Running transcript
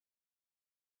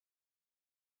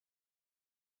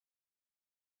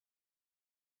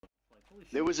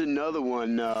There was another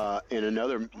one in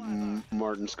another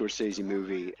Martin Scorsese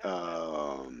movie,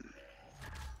 the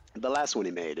last one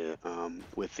he made,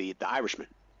 with the Irishman.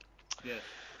 Yes.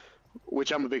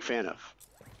 Which I'm a big fan of.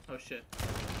 Oh shit.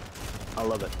 I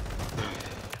love it.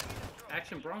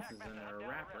 Action Bronson's in there, a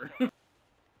rapper.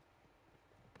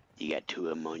 You got two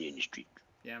of them on you in the street.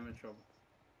 Yeah, I'm in trouble.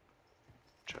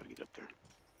 Try to get up there.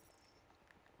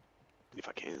 If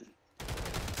I can.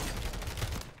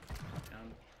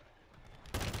 Down.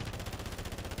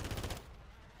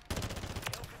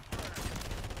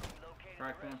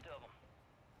 Cracked one.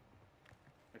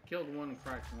 I killed one and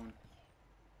cracked one.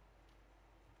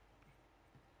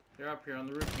 They're up here on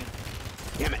the roof again.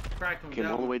 Damn it! Cracked one. Came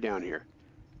all the way down here.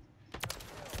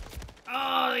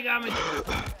 Oh, they got me!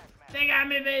 They got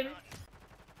me, baby!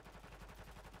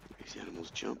 These animals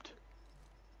jumped.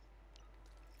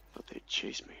 Thought they'd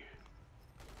chase me.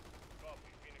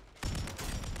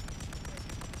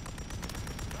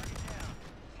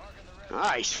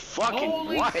 Nice fucking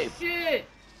Holy wipe! shit!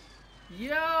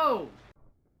 Yo!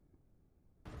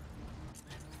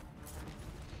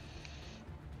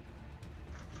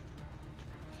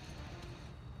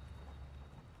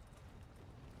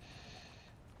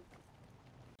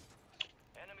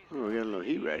 Oh, we got a little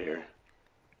heat right here.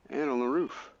 And on the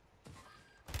roof.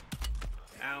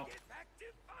 Ow.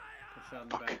 Shot in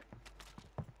the back.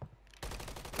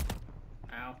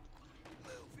 Ow.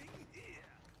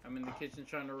 I'm in the kitchen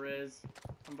trying to res.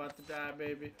 I'm about to die,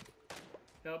 baby.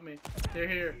 Help me. They're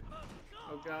here.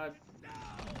 Oh god.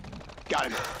 Got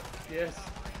him. Yes.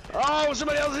 Oh,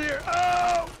 somebody else is here.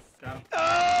 Oh! Got him.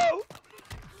 Oh!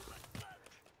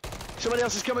 Somebody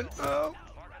else is coming. Oh!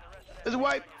 There's a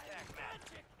wipe.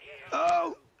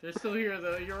 Oh! They're still here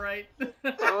though, you're right.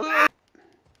 Oh.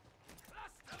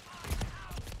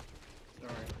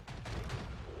 Sorry.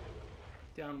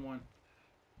 Down one.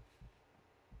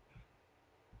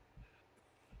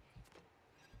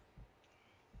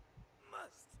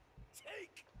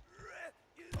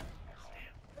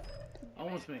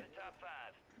 Almost made it.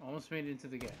 Almost made it into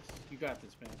the gas. You got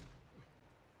this, man.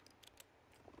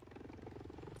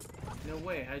 No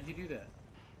way. How'd you do that?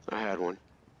 I had one.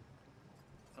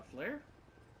 A flare?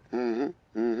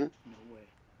 Mm-hmm. Mm-hmm. No way.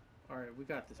 Alright, we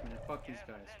got this, man. Fuck these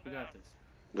guys. We got this.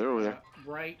 They're over there.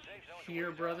 Right here,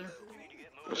 brother.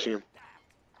 I see him.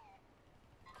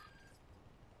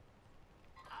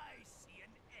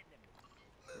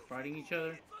 They're fighting each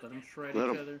other. Let them shred Let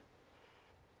each 'em. other.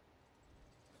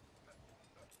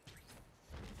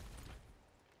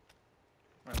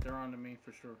 Alright, they're on to me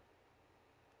for sure.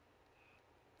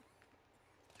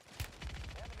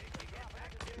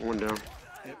 One down.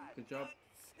 Yep, good job.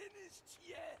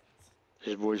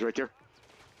 His boy's right there.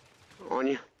 On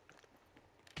you.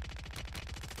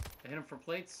 I hit him for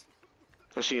plates.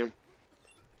 I see him.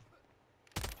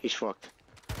 He's fucked.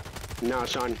 Nah,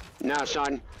 son. Nah,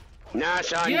 son. Nah,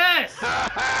 son. Yes!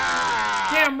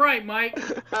 Damn right, Mike.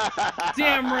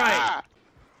 Damn right.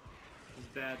 He's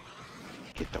bad.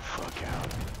 Get the fuck out.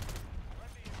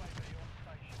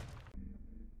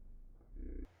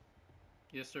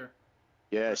 Yes, sir.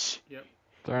 Yes. Yep.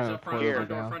 They're He's on the up front, portal front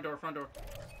door, now. front door, front door.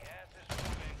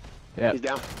 Yeah. He's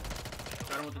down.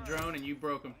 Got him with the drone and you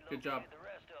broke him. Good job.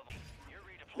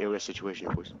 Yeah, we got a situation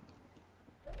here, boys.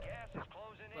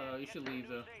 You should leave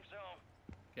though.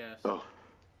 Gas. Oh.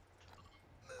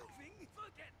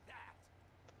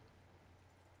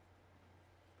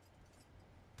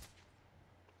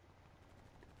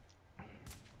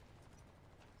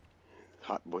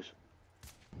 Hot, boys.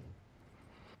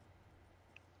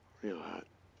 Real hot.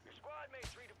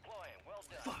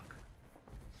 Fuck.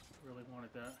 Really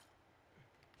wanted that.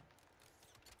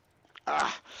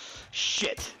 Ah,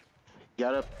 shit.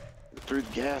 Got up through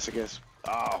the gas, I guess.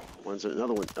 Oh, one's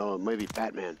another one. Oh, maybe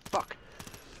Batman. Fuck.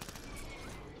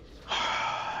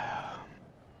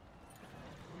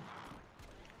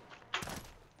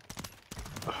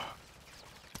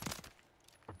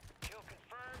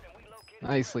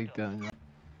 Nicely done.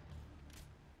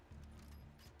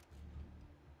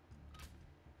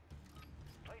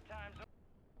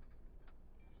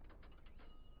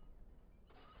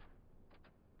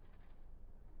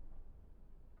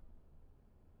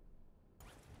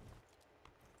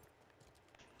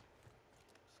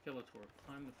 Skeletor,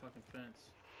 climb the fucking fence.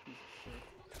 Piece of shit.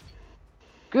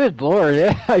 Good lord,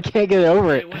 I can't get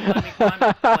over It it. wouldn't let me climb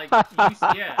it. Like, you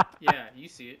see, yeah, you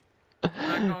see it.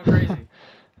 I'm not going crazy.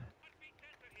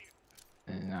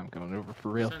 And I'm going over for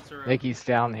real. Sensor up. Nikki's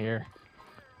down here.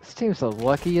 This team's the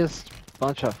luckiest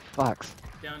bunch of fucks.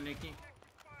 Down, Nikki.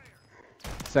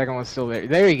 Second one's still there.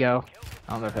 There you go.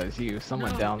 I don't know if that was you.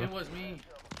 Someone No, down. it was me.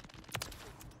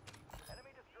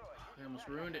 I almost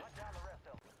ruined it.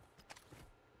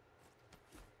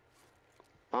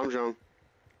 Bomb drone.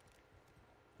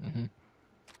 Mm-hmm.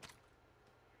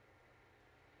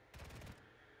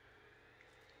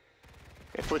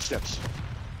 Hey, footsteps.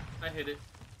 I hit it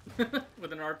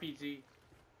with an RPG.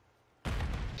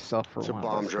 Self for It's a one.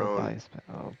 bomb Let's go drone. buy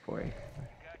oh boy.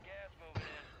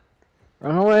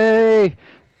 Run away!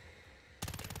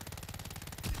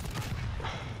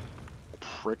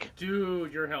 Prick.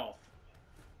 Dude, your health.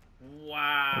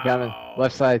 Wow. Coming.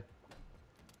 Left side.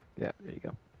 Yeah, there you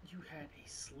go. You had a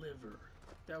sliver.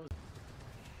 That was.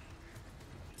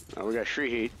 Oh, we got tree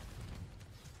heat.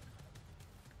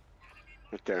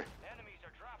 Right there. Enemies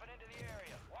are dropping into the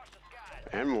area. Watch the skies.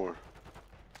 And more.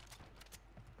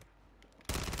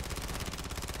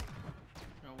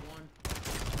 Got one.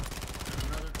 Got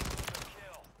another. Good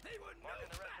kill. Marking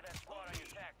the rest of that squad on your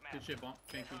attack map. Good shit, Bonk.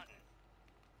 Thank you.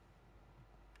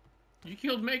 You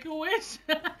killed Make-A-Wish?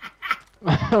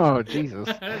 Oh Jesus.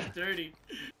 That's dirty.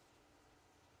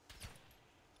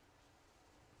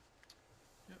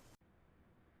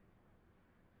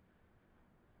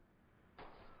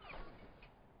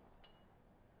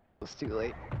 It's too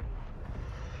late.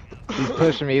 He's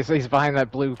pushing me. He's behind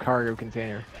that blue cargo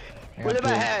container. I What got if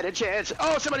I two. had a chance?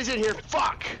 Oh, somebody's in here.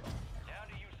 Fuck! Down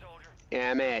to you, soldier.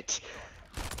 Damn it.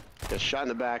 Got shot in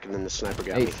the back and then the sniper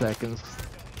got 8 me. seconds.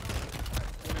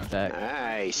 Back.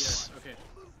 Nice. Yeah, okay.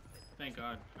 Thank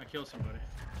God. I killed somebody.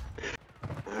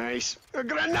 Nice. A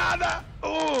granada!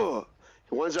 Oh!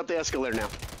 One's up the escalator now.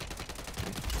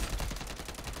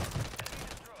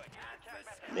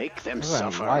 Make them Oh,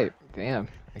 I'm suffer. white. Damn.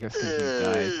 I guess he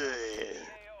died.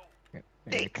 I gotta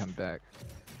Hey. come back.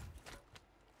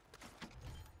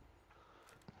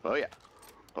 Oh yeah.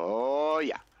 Oh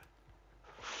yeah.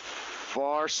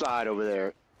 Far side over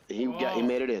there. He Oh.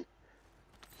 made it in.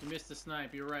 You missed the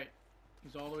snipe. You're right.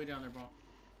 He's all the way down there, Bonk.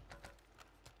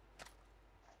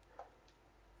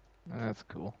 That's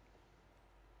cool.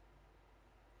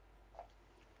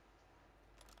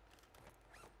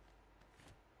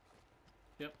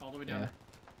 Yep, all the way down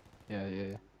Yeah. there.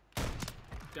 Yeah.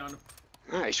 Down to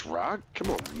Nice, Rock.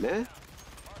 Come on, man.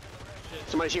 shit.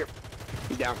 Somebody's here.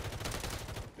 He's down.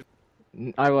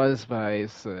 I was, but I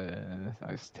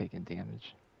was taking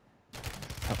damage.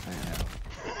 Tough man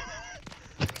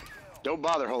out. Don't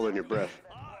bother holding your breath.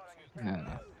 No.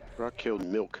 Rock killed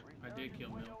Milk. I did kill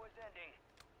Mill. Show is ending.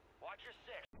 Watch your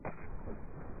six.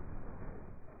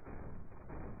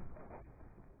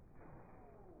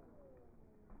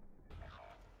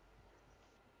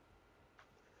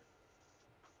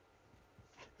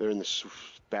 They're in the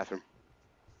bathroom.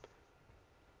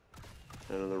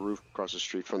 And on the roof across the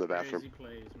street from the bathroom. Crazy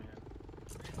plays, man.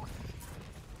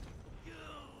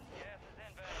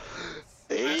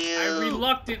 I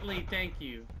reluctantly thank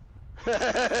you.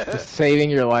 Just saving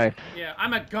your life. Yeah,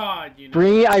 I'm a god, you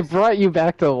know. I brought you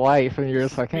back to life, and you're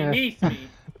just like, eh. Beneath me.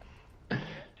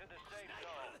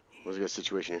 What's a good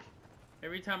situation here?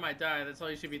 Every time I die, that's all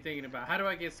you should be thinking about. How do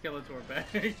I get Skeletor back?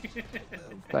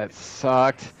 That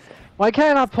sucked. Why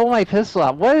can't I not pull my pistol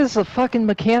out? What is the fucking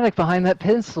mechanic behind that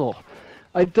pistol?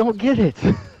 I don't get it.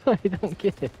 I don't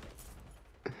get it.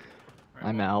 Right,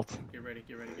 I'm well, out. Get ready,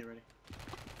 get ready, get ready.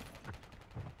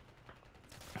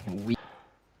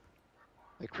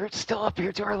 Like, we're still up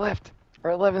here to our left.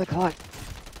 Or 11 o'clock.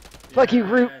 Fuck you,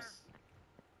 Root. Yes.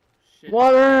 Shit.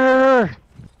 Water!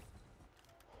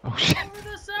 Oh shit. Over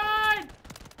the side!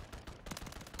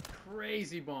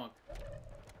 Crazy bonk.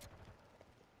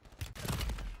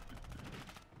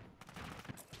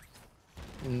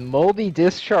 Moldy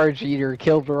discharge eater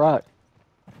killed Rock.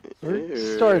 We're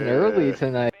starting early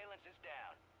tonight. Valence is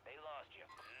down. They lost you.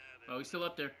 Oh, he's still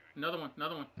up there. Another one,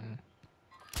 another one.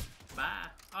 Bye.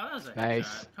 Oh, that was a Nice.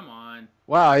 headshot. Come on.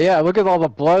 Wow, yeah, look at all the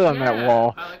blood on that Yeah,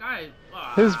 wall.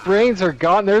 His brains are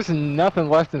gone. There's nothing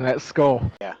left in that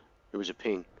skull. Yeah, it was a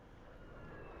ping.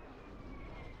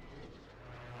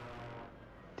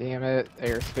 Damn it.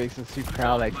 Airspace is too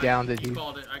crowded. I downed it. You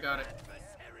called it. I got it.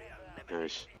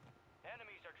 Nice.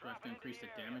 Enemies are Do I have to dropping increase into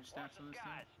the the area. damage Watch stats on the this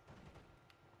skies.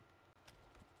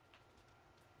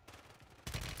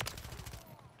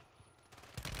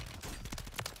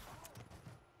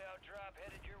 Drop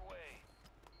headed your way.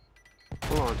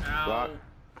 Come on, Ow. Rock.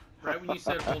 Right when you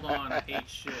said hold on, I hate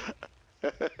shit.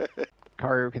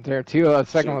 Cargo container. Two,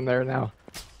 second one there now.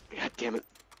 God damn it.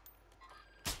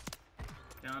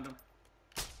 Downed him.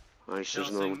 Nice, there's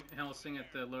another one. Helsing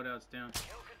at the loadout's down.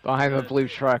 Behind the blue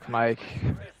truck, Mike.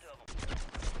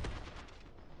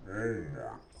 Is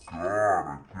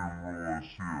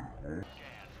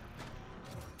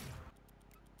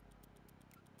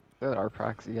that our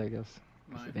proxy, I guess?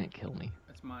 Guess Mine. it didn't kill me.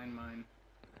 That's mine. Man.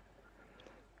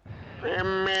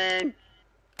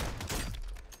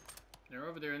 They're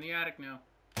over there in the attic now.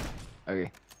 Okay.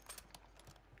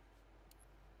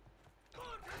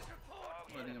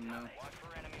 Letting him know. Watch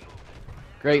for enemy movement.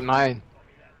 Great mine.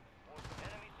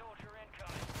 Enemy soldier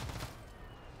incoming.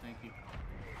 Thank you.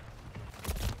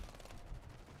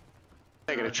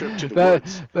 Taking a trip to the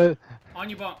woods. But On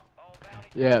you, bump. All bounty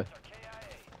yeah. targets are KIA.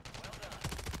 Well done.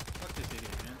 Fuck this idiot,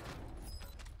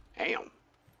 man.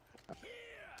 Damn.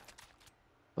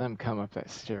 Let him come up that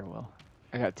stairwell.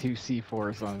 I got 2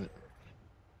 C4s on it.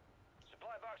 Supply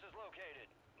box is located.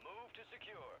 Move to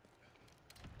secure.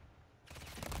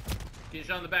 Get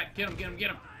shot in the back. Get him, get him, get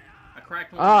him. I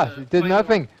cracked one. Ah, with the it did claymore.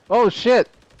 nothing. Oh shit.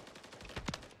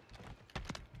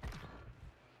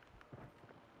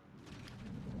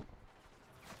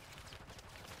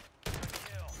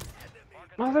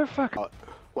 Motherfucker.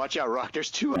 Watch out, Rock. There's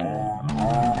 2.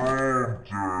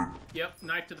 Yep,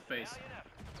 knife to the face.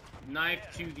 Knife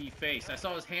to the face. I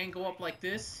saw his hand go up like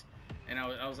this, and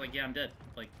I was like, yeah, I'm dead.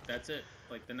 Like, that's it.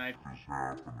 Like, the knife.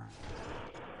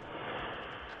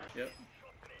 Yep.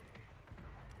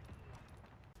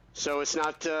 So it's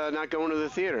not going to the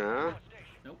theater, huh?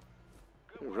 Nope.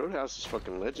 Roadhouse is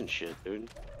fucking legend shit, dude.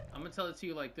 I'm gonna tell it to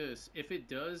you like this. If it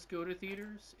does go to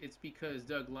theaters, it's because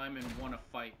Doug Lyman won a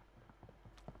fight.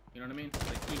 You know what I mean?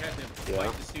 Like, he had to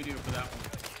fight the studio for that one.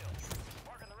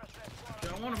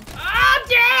 Don't want him. Ah,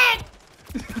 dead!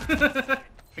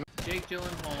 Jake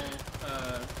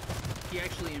Gyllenhaal, he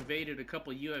actually invaded a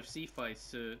couple UFC fights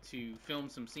to film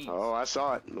some scenes. Oh, I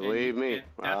saw it. Believe me. and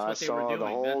that's I what they were saw the doing.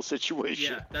 whole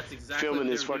situation. Yeah, that's exactly Filming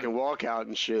what his they were fucking doing. walkout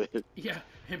and shit. Yeah,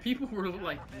 and people were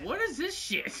like, "What is this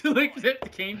shit?" Like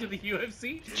that came to the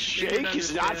UFC. They didn't Jake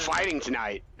is not understand. fighting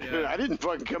tonight. Yeah. I didn't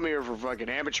fucking come here for fucking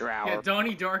amateur hour. Yeah,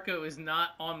 Donnie Darko is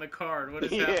not on the card. What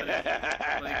is happening?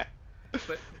 Yeah. Like,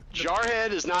 but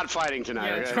Jarhead is not not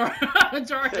tonight. yeah, Okay?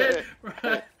 Jarhead,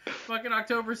 fucking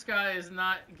October Sky is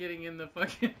not getting in the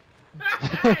fucking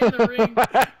in the ring.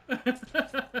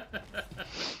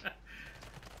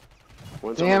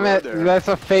 Once on Damn the road it, there. that's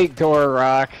a fake door,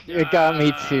 Rock. It got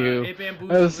me too. It bamboozled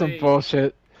That was some me.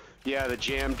 bullshit. Yeah, the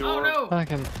jam Oh door. no!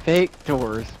 Fucking fake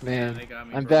doors, man. they got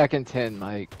me, I'm bro. back in 10,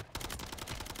 Mike.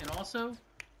 And also,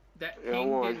 that Yeah,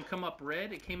 ping one. didn't come up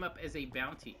red. It came up as a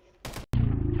bounty.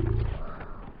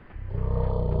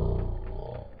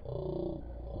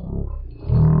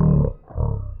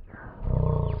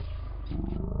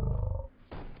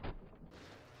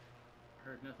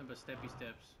 Heard nothing but steppy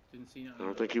steps. Didn't see nothing. I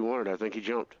don't think he wanted. I think he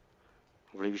jumped.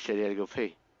 I believe he said he had to go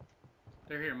pee.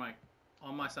 They're here, Mike.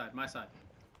 On my side. My side.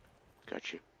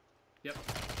 Got you. Yep.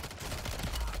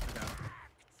 I got him.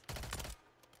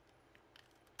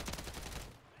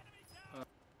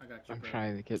 I got you, I'm bro.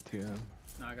 trying to get to him.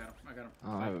 No, I got him. I got him.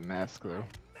 I don't have a mask though.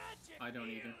 I don't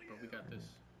either, but we got this.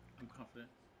 I'm confident.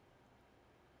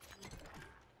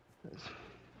 This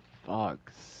fog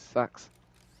sucks.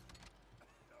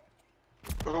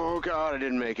 Oh god, I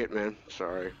didn't make it, man.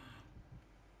 Sorry.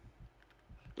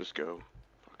 Just go.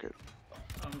 Fuck it.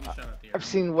 I'm gonna shut out the air. I've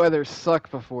seen weather suck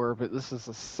before, but this is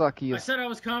the I suckiest. said I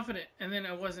was confident, and then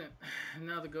I wasn't.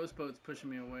 Now the ghost boat's pushing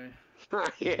me away.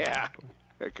 Yeah.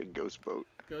 That could ghost boat.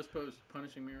 Ghost boat's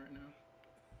punishing me right now.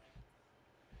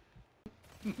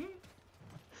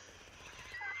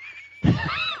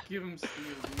 Give him steel,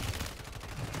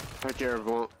 dude. Right there,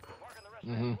 Vaughn.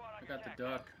 Mm-hmm. I got the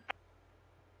duck.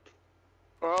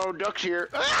 Oh, duck's here.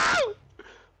 Ah!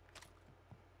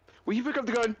 Will you pick up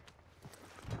the gun?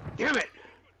 Damn it!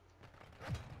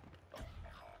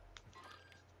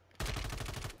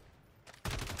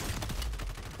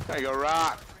 There you go,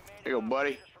 Rock. There you go,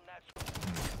 buddy.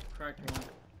 Cracked one.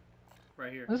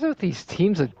 Right here. What's with these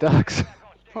teams of ducks?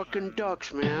 Fucking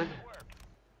ducks, man.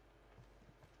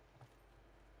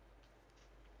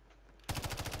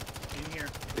 In here.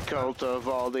 The cult of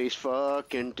all these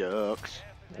fucking ducks.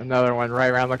 Another one right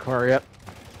around the corner. Yep.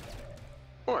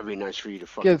 Oh, it'd be nice for you to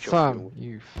fucking Get choke some, me.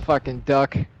 you fucking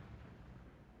duck.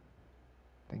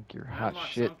 Think you're I hot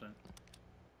unlocked shit. something.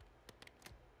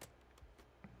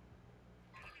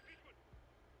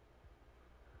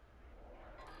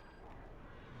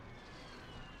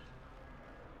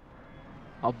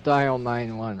 I'll dial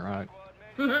 911, Rock.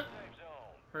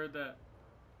 Heard that.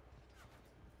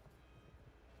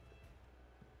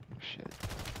 Oh, shit.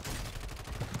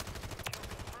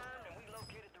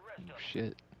 Oh,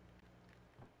 shit.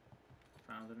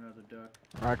 Found another duck.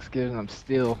 Rock's giving them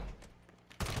steel.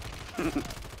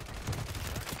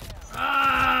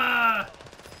 Ah!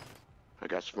 I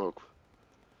got smoke.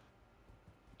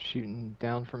 Shooting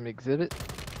down from exhibit.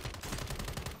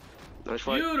 Nice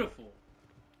fight. Beautiful.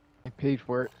 I paid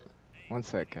for it. One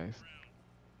sec, guys.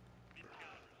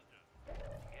 Gas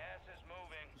is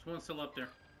moving. There's one still up there.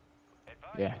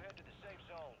 Advise Yeah. you head to the safe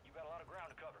zone. You got a lot of ground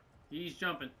to cover. He's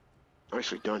jumping.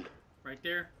 Nicely done. Right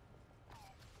there.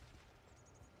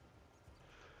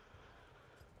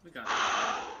 We got this.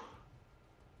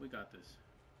 We got this.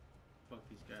 Fuck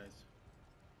these guys.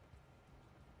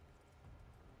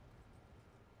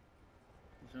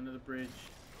 He's under the bridge.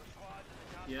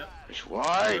 Yep. That's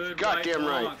right. Good Goddamn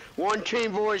right right. dog. One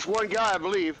team voice, one guy, I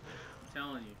believe. I'm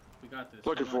telling you. We got this.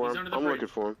 Looking for He's him. under the I'm bridge. looking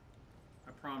for him.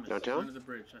 I promise. Downtown? He's under the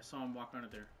bridge. I saw him walk under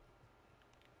there.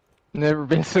 Never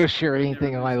been so sure of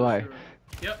anything in my life. Sure.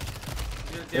 Yep.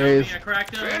 He's gonna There down he me. is. I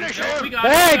cracked him. Finish Nope, him! we got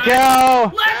There it, you we got it.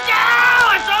 go! Let's go!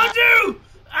 I told you!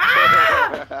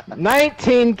 Ah!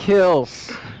 19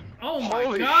 kills. Oh my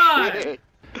Holy god! shit.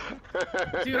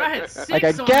 Dude, I had 6 I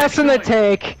got on gas that in the joint.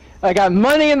 tank. I got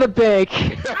money in the bank.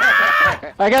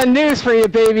 I got news for you,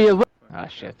 baby. Ah,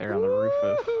 shit, they're on the roof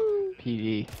of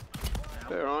PD.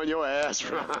 They're on your ass,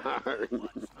 Ron. I don't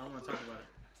want to talk about it.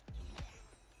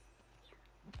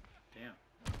 Damn.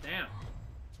 Damn.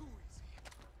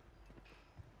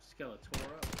 Skeletor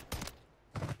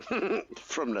up.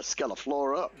 From the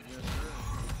Skelefloor up. Yes, sir.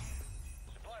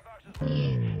 Supply boxes.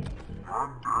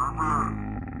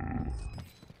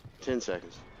 10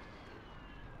 seconds.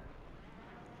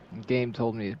 Game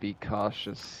told me to be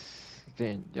cautious.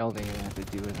 Y'all didn't even have to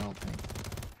do it, I don't think.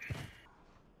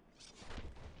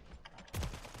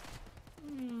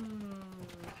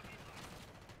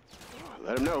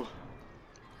 Let him know.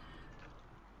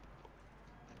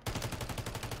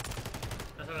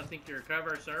 That's what I think you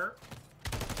recover, sir.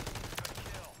 Kill.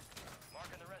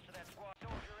 Marking the rest of that squad.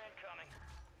 Soldier incoming.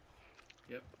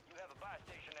 Yep. You have a buy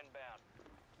station inbound.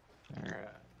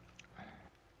 Alright.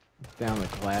 Down the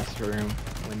glass room,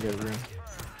 window room.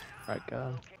 Right,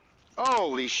 God.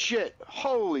 Holy shit.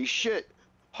 Holy shit.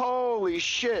 Holy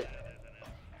shit.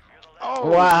 Oh,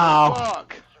 Wow.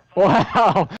 fuck.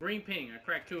 Wow! Green ping. I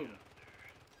cracked 2 of them.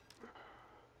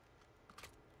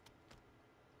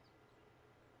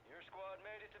 Your squad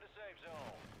made it to the safe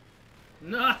zone.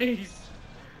 Nice!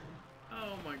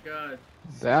 Oh my god.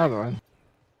 That one.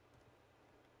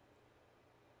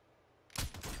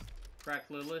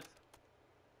 Cracked Lilith.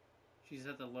 She's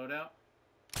at the loadout.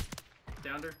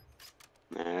 Downed her.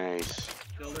 Nice.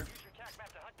 Killed her. Use your tac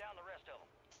map to hunt down the rest of them.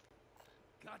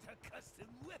 Got a custom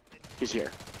weapon. He's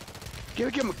here.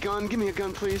 Give him a gun. Give me a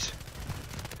gun, please.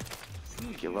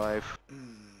 Fuck your life.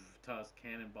 Toss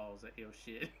cannonballs at your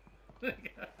shit.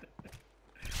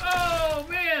 Oh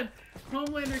man!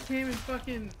 Homelander came and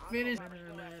fucking finished.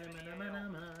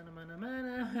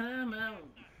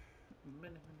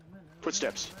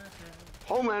 Footsteps.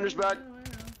 Homelander's back.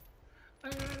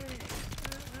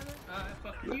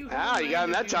 You Ah, you got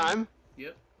him that time.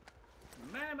 Yep.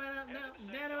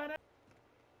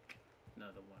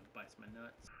 Another one bites my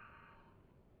nuts.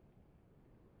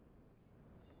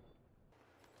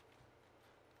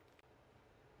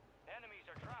 Enemies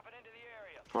are dropping into the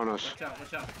area. On us. Watch out,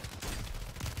 watch out.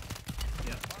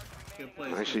 Yep. Good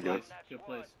place, Nicely good done. place, good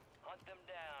place. Hunt them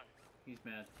down. He's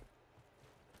mad.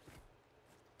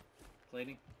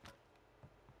 Plating.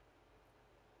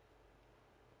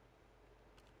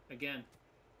 Again.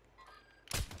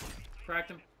 Cracked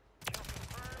him.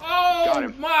 Oh Got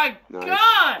him. my Nice.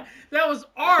 god! That was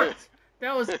art!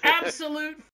 That was absolute